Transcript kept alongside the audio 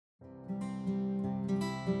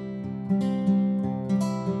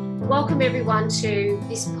Welcome everyone to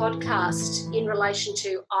this podcast in relation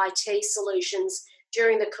to IT solutions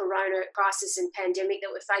during the corona crisis and pandemic that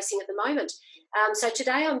we're facing at the moment. So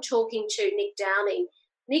today I'm talking to Nick Downing.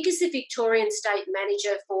 Nick is the Victorian State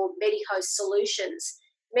Manager for MediHost Solutions.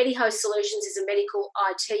 MediHost Solutions is a medical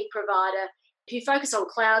IT provider who focus on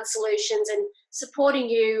cloud solutions and supporting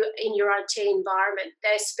you in your IT environment.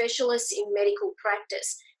 They're specialists in medical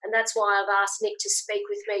practice, and that's why I've asked Nick to speak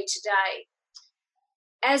with me today.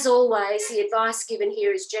 As always, the advice given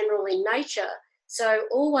here is general in nature, so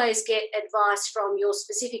always get advice from your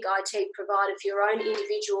specific IT provider for your own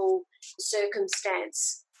individual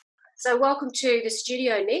circumstance. So welcome to the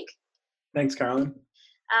studio, Nick. Thanks, Carolyn.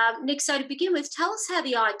 Nick, so to begin with, tell us how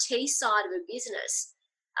the IT side of a business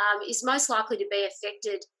is most likely to be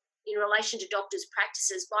affected in relation to doctors'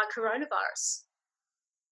 practices by coronavirus.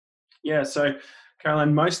 Yeah, so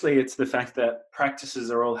Caroline, mostly it's the fact that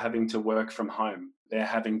practices are all having to work from home. They're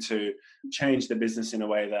having to change the business in a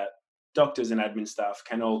way that doctors and admin staff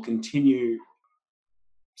can all continue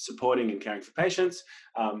supporting and caring for patients,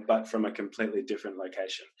 but from a completely different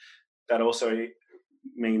location. That also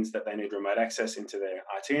means that they need remote access into their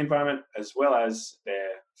IT environment, as well as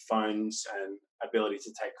their phones and ability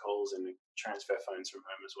to take calls and transfer phones from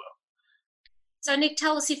home as well. So, Nick,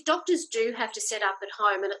 tell us, if doctors do have to set up at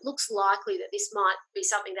home, and it looks likely that this might be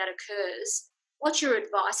something that occurs, what's your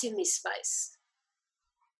advice in this space?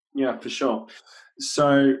 Yeah, for sure.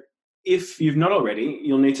 So if you've not already,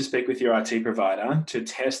 you'll need to speak with your IT provider to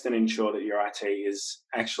test and ensure that your IT is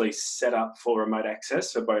actually set up for remote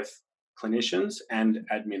access for both clinicians and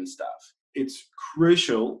admin staff. It's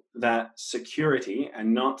crucial that security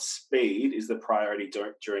and not speed is the priority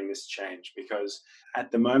during this change, because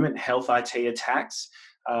at the moment, health IT attacks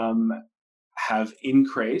have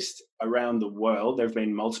increased around the world. There have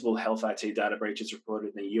been multiple health IT data breaches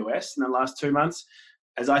reported in the US in the last 2 months,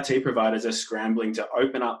 as IT providers are scrambling to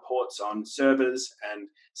open up ports on servers and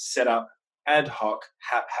set up ad hoc,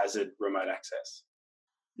 haphazard remote access.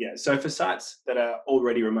 Yeah, so for sites that are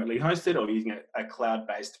already remotely hosted or using a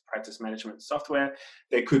cloud-based practice management software,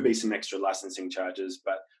 there could be some extra licensing charges,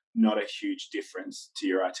 but not a huge difference to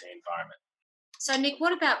your IT environment. So, Nick,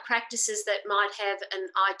 what about practices that might have an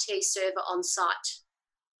IT server on site?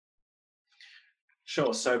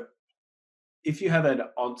 Sure. So if you have an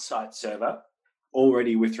on-site server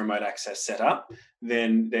already with remote access set up,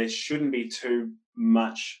 then there shouldn't be too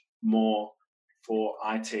much more for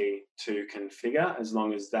IT to configure. As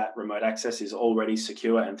long as that remote access is already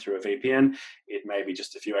secure and through a VPN, it may be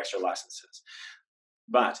just a few extra licenses.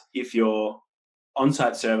 But if your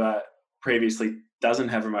on-site server previously doesn't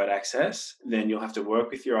have remote access, then you'll have to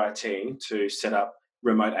work with your IT to set up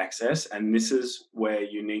remote access. And this is where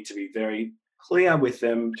you need to be very clear with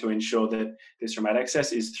them to ensure that this remote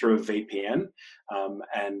access is through a VPN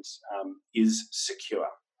and is secure.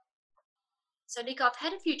 So, Nick, I've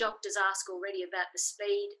had a few doctors ask already about the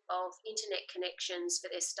speed of internet connections for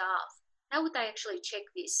their staff. How would they actually check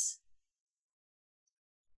this?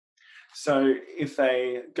 So if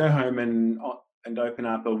they go home and open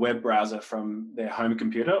up a web browser from their home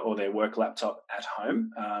computer or their work laptop at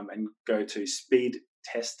home and go to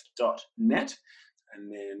speedtest.net and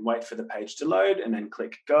then wait for the page to load and then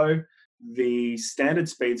click go. The standard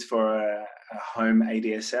speeds for a home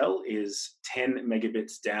ADSL is 10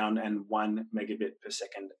 megabits down and 1 megabit per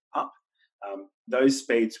second up. Those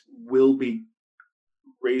speeds will be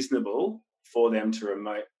reasonable for them to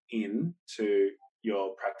remote in to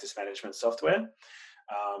your practice management software.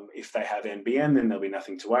 If they have NBN, then there'll be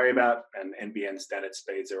nothing to worry about, and NBN standard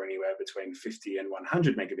speeds are anywhere between 50 and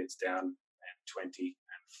 100 megabits down and 20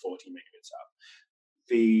 and 40 megabits up.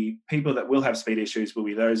 The people that will have speed issues will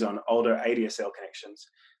be those on older ADSL connections,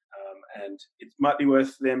 and it might be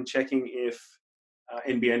worth them checking if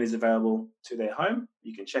NBN is available to their home.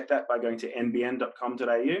 You can check that by going to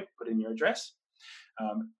nbn.com.au, put in your address.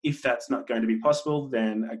 If that's not going to be possible,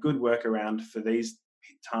 then a good workaround for these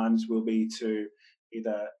times will be to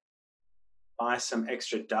either buy some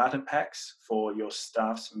extra data packs for your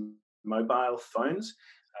staff's mobile phones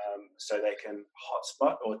so they can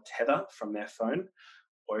hotspot or tether from their phone.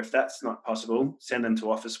 Or if that's not possible, send them to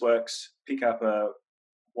Officeworks, pick up a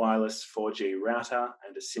wireless 4G router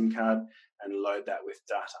and a SIM card and load that with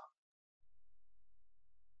data.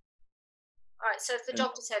 All right, so if the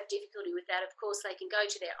doctors have difficulty with that, of course, they can go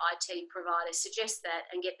to their IT provider, suggest that,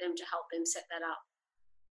 and get them to help them set that up.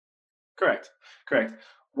 Correct.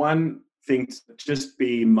 One thing to just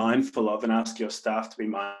be mindful of and ask your staff to be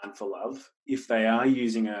mindful of, if they are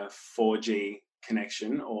using a 4G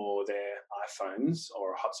connection or their iPhones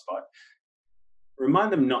or a hotspot,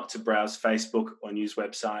 Remind them not to browse Facebook or news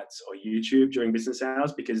websites or YouTube during business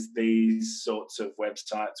hours, because these sorts of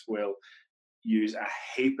websites will use a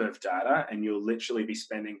heap of data, and you'll literally be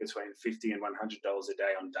spending between $50 and $100 a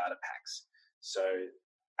day on data packs. So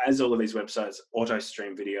as all of these websites auto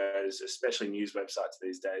stream videos, especially news websites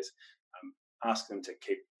these days, ask them to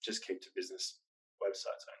keep to business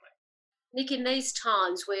websites only. Nick, in these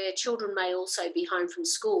times where children may also be home from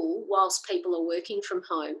school whilst people are working from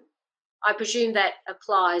home, I presume that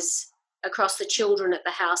applies across the children at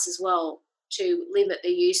the house as well, to limit the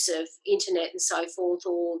use of internet and so forth,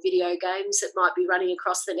 or video games that might be running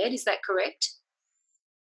across the net. Is that correct?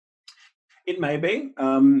 It may be.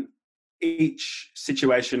 Each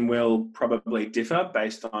situation will probably differ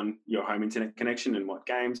based on your home internet connection and what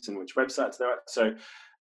games and which websites there are. So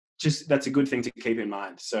that's a good thing to keep in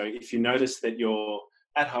mind. So if you notice that you're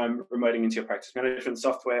at home remoting into your practice management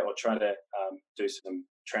software, or try to do some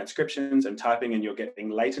transcriptions and typing, and you're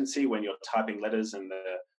getting latency when you're typing letters and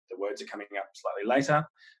the words are coming up slightly later,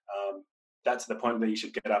 that's the point where you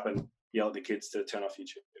should get up and yell at the kids to turn off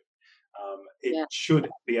YouTube. It Yeah. should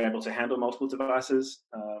be able to handle multiple devices,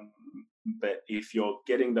 but if you're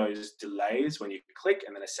getting those delays when you click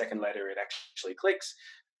and then a second later it actually clicks,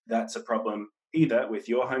 that's a problem either with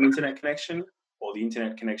your home internet connection or the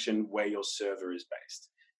internet connection where your server is based.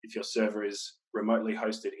 If your server is remotely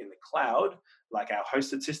hosted in the cloud, like our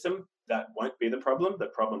hosted system, that won't be the problem. The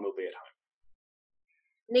problem will be at home.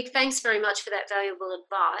 Nick, thanks very much for that valuable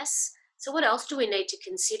advice. So what else do we need to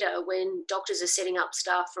consider when doctors are setting up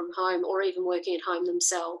staff from home or even working at home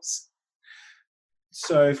themselves?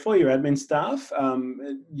 So for your admin staff,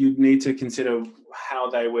 you'd need to consider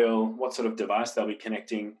what sort of device they'll be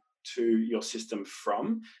connecting to your system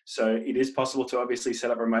from. So it is possible to obviously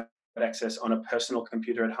set up remote access on a personal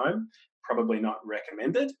computer at home. Probably not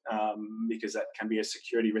recommended, because that can be a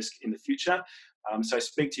security risk in the future. So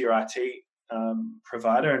speak to your IT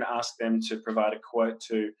provider and ask them to provide a quote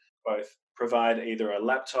to both provide either a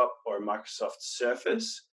laptop or a Microsoft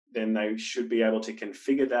Surface. Then they should be able to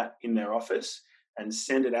configure that in their office and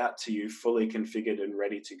send it out to you fully configured and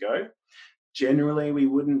ready to go. Generally, we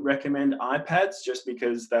wouldn't recommend iPads, just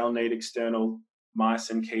because they'll need external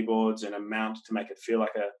mice and keyboards and a mount to make it feel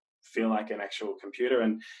like an actual computer,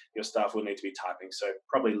 and your staff will need to be typing. So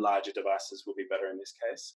probably larger devices will be better in this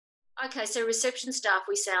case. Okay, so reception staff,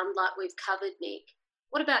 we sound like we've covered, Nick.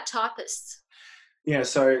 What about typists? Yeah,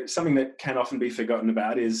 so something that can often be forgotten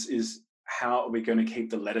about is how are we going to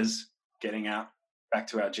keep the letters getting out back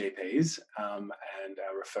to our GPs and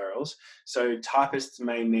our referrals. So typists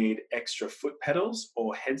may need extra foot pedals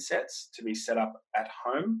or headsets to be set up at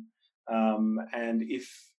home. And if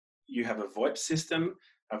you have a VoIP system,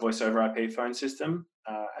 a voice over IP phone system,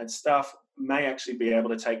 and staff may actually be able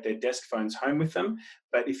to take their desk phones home with them.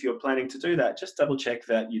 But if you're planning to do that, just double check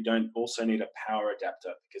that you don't also need a power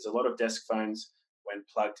adapter, because a lot of desk phones, when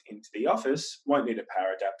plugged into the office, won't need a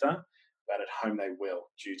power adapter, but at home they will,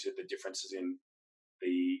 due to the differences in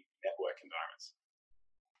the network environments.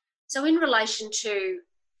 So in relation to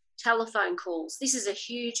telephone calls, this is a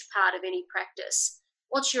huge part of any practice.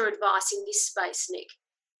 What's your advice in this space, Nick?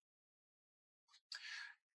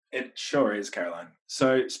 It sure is, Caroline.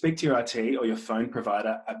 So speak to your IT or your phone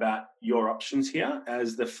provider about your options here,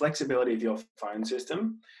 as the flexibility of your phone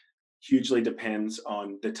system hugely depends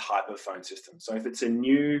on the type of phone system. So if it's a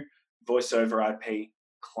new voice over IP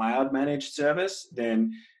cloud managed service,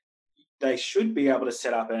 then they should be able to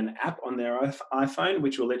set up an app on their iPhone,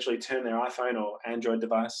 which will literally turn their iPhone or Android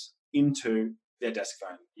device into their desk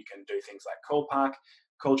phone. You can do things like call park,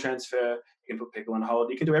 call transfer, you can put people on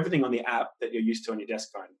hold. You can do everything on the app that you're used to on your desk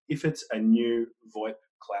phone, if it's a new VoIP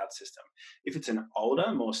cloud system. If it's an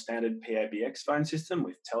older, more standard PABX phone system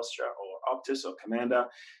with Telstra or Optus or Commander,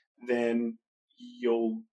 then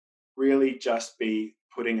you'll really just be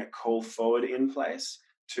putting a call forward in place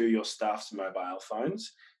to your staff's mobile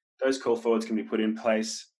phones. Those call forwards can be put in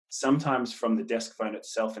place sometimes from the desk phone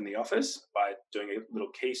itself in the office by doing a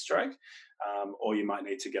little keystroke, or you might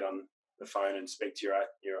need to get on the phone and speak to your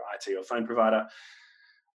IT or phone provider,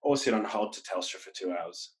 or sit on hold to Telstra for 2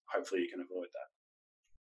 hours. Hopefully you can avoid that.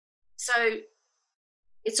 So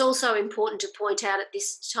it's also important to point out at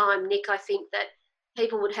this time, Nick, I think that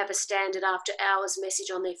people would have a standard after hours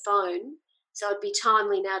message on their phone. So it'd be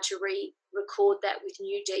timely now to record that with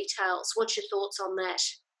new details. What's your thoughts on that?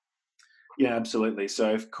 Yeah, absolutely.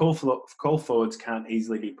 So if call forwards can't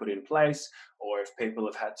easily be put in place, or if people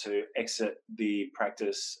have had to exit the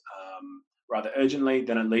practice rather urgently,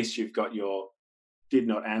 then at least you've got your did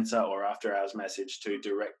not answer or after hours message to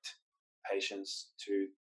direct patients to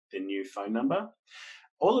the new phone number.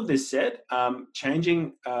 All of this said,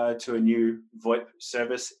 changing to a new VoIP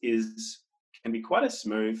service can be quite a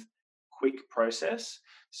smooth, quick process.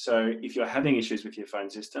 So if you're having issues with your phone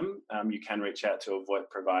system, you can reach out to a VoIP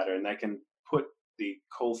provider and they can put the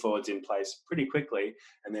call forwards in place pretty quickly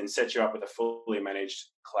and then set you up with a fully managed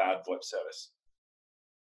cloud VoIP service.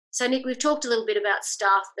 So, Nick, we've talked a little bit about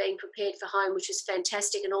staff being prepared for home, which is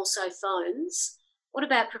fantastic, and also phones. What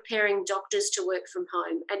about preparing doctors to work from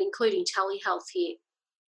home and including telehealth here?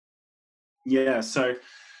 Yeah, so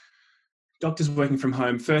doctors working from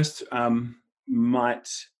home first might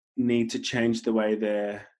need to change the way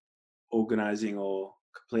they're organising or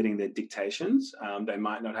completing their dictations. They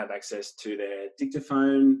might not have access to their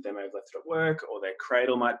dictaphone. They may have left it at work, or their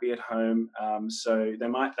cradle might be at home. So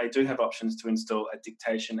they do have options to install a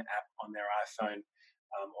dictation app on their iPhone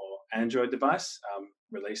or Android device,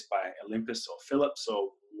 released by Olympus or Philips or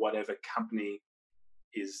whatever company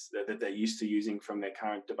is that they're used to using from their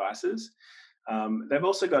current devices. They've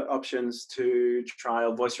also got options to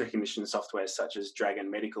trial voice recognition software such as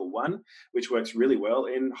Dragon Medical One, which works really well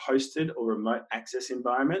in hosted or remote access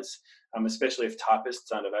environments, especially if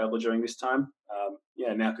typists aren't available during this time.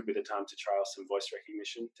 Now could be the time to trial some voice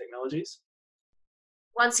recognition technologies.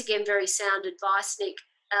 Once again, very sound advice, Nick.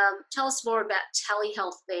 Tell us more about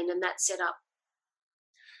telehealth then and that setup.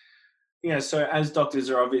 Yeah, so as doctors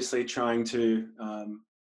are obviously trying to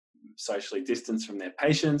socially distance from their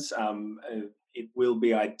patients, it will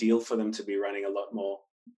be ideal for them to be running a lot more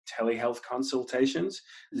telehealth consultations.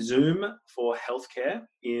 Zoom for healthcare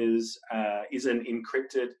is an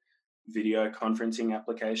encrypted video conferencing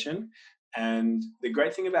application. And the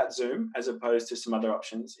great thing about Zoom, as opposed to some other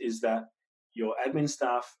options, is that your admin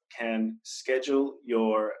staff can schedule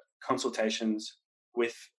your consultations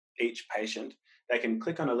with each patient. They can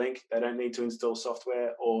click on a link. They don't need to install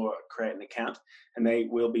software or create an account, and they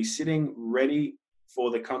will be sitting ready for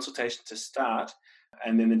the consultation to start.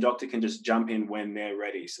 And then the doctor can just jump in when they're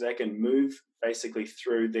ready. So they can move basically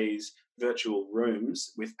through these virtual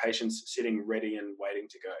rooms with patients sitting ready and waiting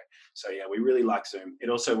to go. So yeah, we really like Zoom. It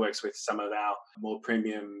also works with some of our more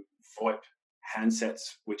premium VoIP handsets,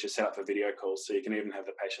 which are set up for video calls. So you can even have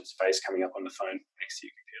the patient's face coming up on the phone next to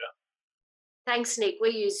your computer. Thanks, Nick.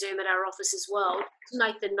 We use Zoom at our office as well. To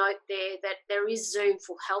make the note there that there is Zoom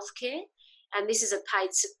for healthcare, and this is a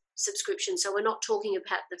paid subscription. So we're not talking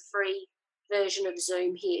about the free version of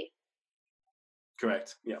Zoom here.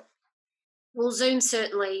 Correct. Yeah. Well, Zoom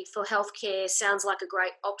certainly for healthcare sounds like a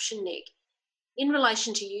great option, Nick. In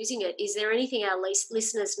relation to using it, is there anything our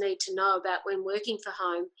listeners need to know about when working for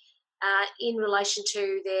home in relation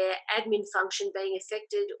to their admin function being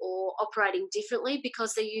affected or operating differently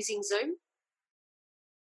because they're using Zoom?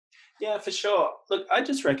 Yeah, for sure. Look, I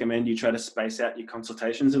just recommend you try to space out your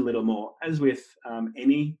consultations a little more. As with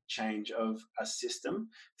any change of a system,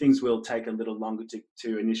 things will take a little longer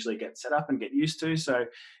to initially get set up and get used to. So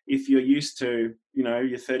if you're used to, your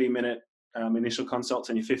 30-minute initial consults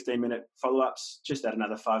and your 15-minute follow-ups, just add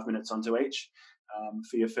another 5 minutes onto each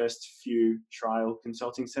for your first few trial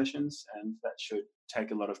consulting sessions, and that should take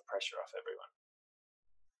a lot of pressure off everyone.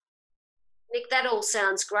 Nick, that all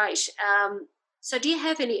sounds great. So do you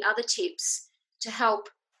have any other tips to help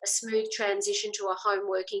a smooth transition to a home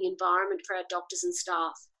working environment for our doctors and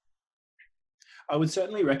staff? I would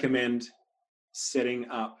certainly recommend setting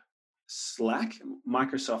up Slack,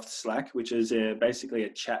 Microsoft Slack, which is basically a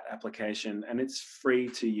chat application, and it's free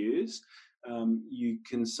to use. You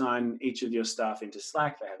can sign each of your staff into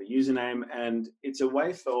Slack. They have a username, and it's a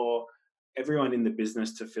way for everyone in the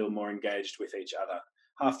business to feel more engaged with each other.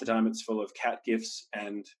 Half the time it's full of cat gifs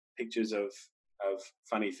and pictures of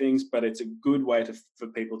funny things, but it's a good way for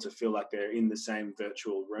people to feel like they're in the same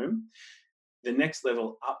virtual room. The next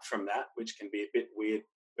level up from that, which can be a bit weird,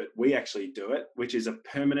 but we actually do it, which is a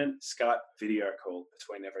permanent Skype video call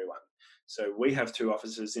between everyone. So we have 2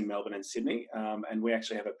 offices in Melbourne and Sydney, and we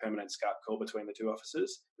actually have a permanent Skype call between the 2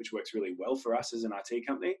 offices, which works really well for us as an IT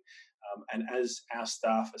company. And as our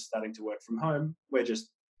staff are starting to work from home, we're just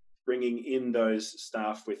bringing in those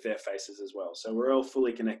staff with their faces as well. So we're all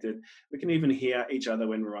fully connected. We can even hear each other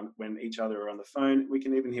when each other are on the phone. We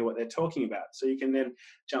can even hear what they're talking about. So you can then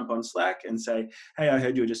jump on Slack and say, hey, I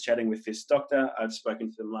heard you were just chatting with this doctor. I've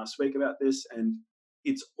spoken to them last week about this. And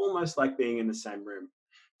it's almost like being in the same room.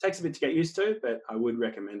 It takes a bit to get used to, but I would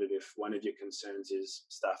recommend it if one of your concerns is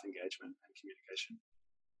staff engagement and communication.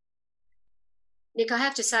 Nick, I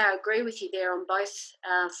have to say I agree with you there on both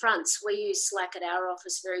fronts. We use Slack at our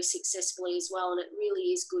office very successfully as well, and it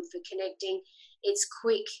really is good for connecting. It's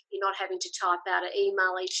quick. You're not having to type out an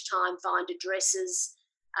email each time, find addresses.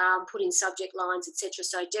 put in subject lines, etc.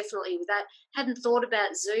 So definitely with that. Hadn't thought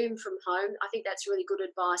about Zoom from home. I think that's really good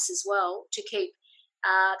advice as well, to keep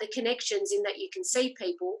the connections in that you can see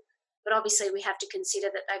people, but obviously we have to consider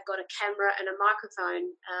that they've got a camera and a microphone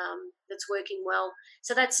that's working well.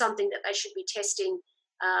 So that's something that they should be testing,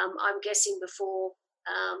 I'm guessing, before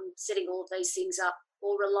setting all of these things up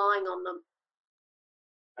or relying on them.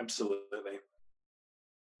 Absolutely.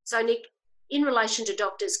 So, Nick, in relation to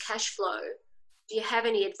doctors' cash flow, do you have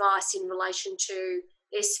any advice in relation to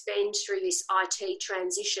their spend through this IT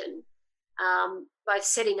transition, both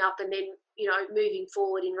setting up and then, moving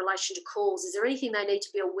forward in relation to calls? Is there anything they need to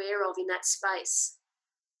be aware of in that space?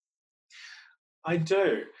 I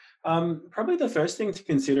do. Probably the first thing to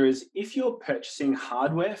consider is if you're purchasing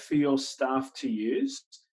hardware for your staff to use,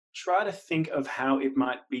 try to think of how it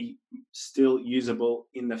might be still usable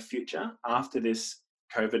in the future after this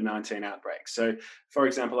COVID-19 outbreak. So, for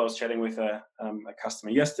example, I was chatting with a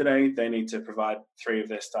customer yesterday. They need to provide 3 of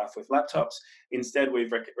their staff with laptops. Instead,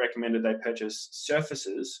 we've recommended they purchase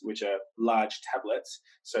Surfaces, which are large tablets,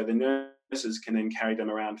 so the nurses can then carry them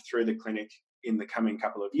around through the clinic in the coming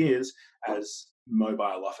couple of years as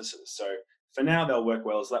mobile offices. So for now, they'll work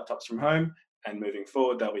well as laptops from home, and moving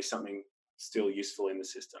forward, they'll be something still useful in the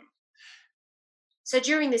system. So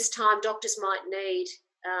during this time, doctors might need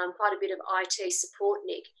quite a bit of IT support,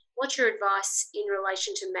 Nick. What's your advice in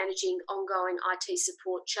relation to managing ongoing IT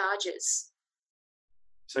support charges?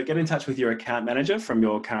 So get in touch with your account manager from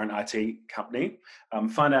your current IT company.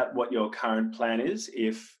 Find out what your current plan is,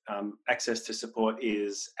 if access to support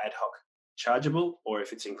is ad hoc chargeable or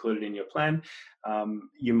if it's included in your plan.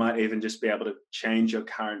 You might even just be able to change your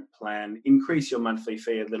current plan, increase your monthly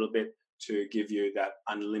fee a little bit to give you that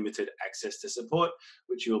unlimited access to support,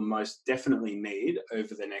 which you'll most definitely need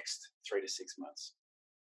over the next 3 to 6 months.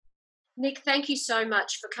 Nick, thank you so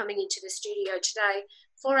much for coming into the studio today.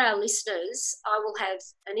 For our listeners, I will have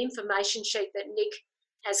an information sheet that Nick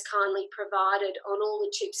has kindly provided on all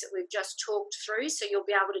the tips that we've just talked through, so you'll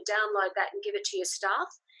be able to download that and give it to your staff.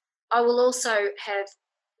 I will also have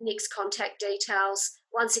Nick's contact details.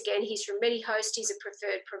 Once again, he's from MediHost. He's a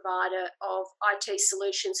preferred provider of IT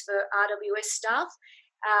solutions for RWS staff.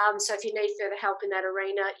 So if you need further help in that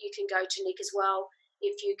arena, you can go to Nick as well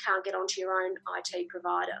if you can't get onto your own IT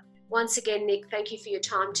provider. Once again, Nick, thank you for your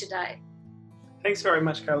time today. Thanks very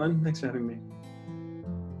much, Carolyn. Thanks for having me.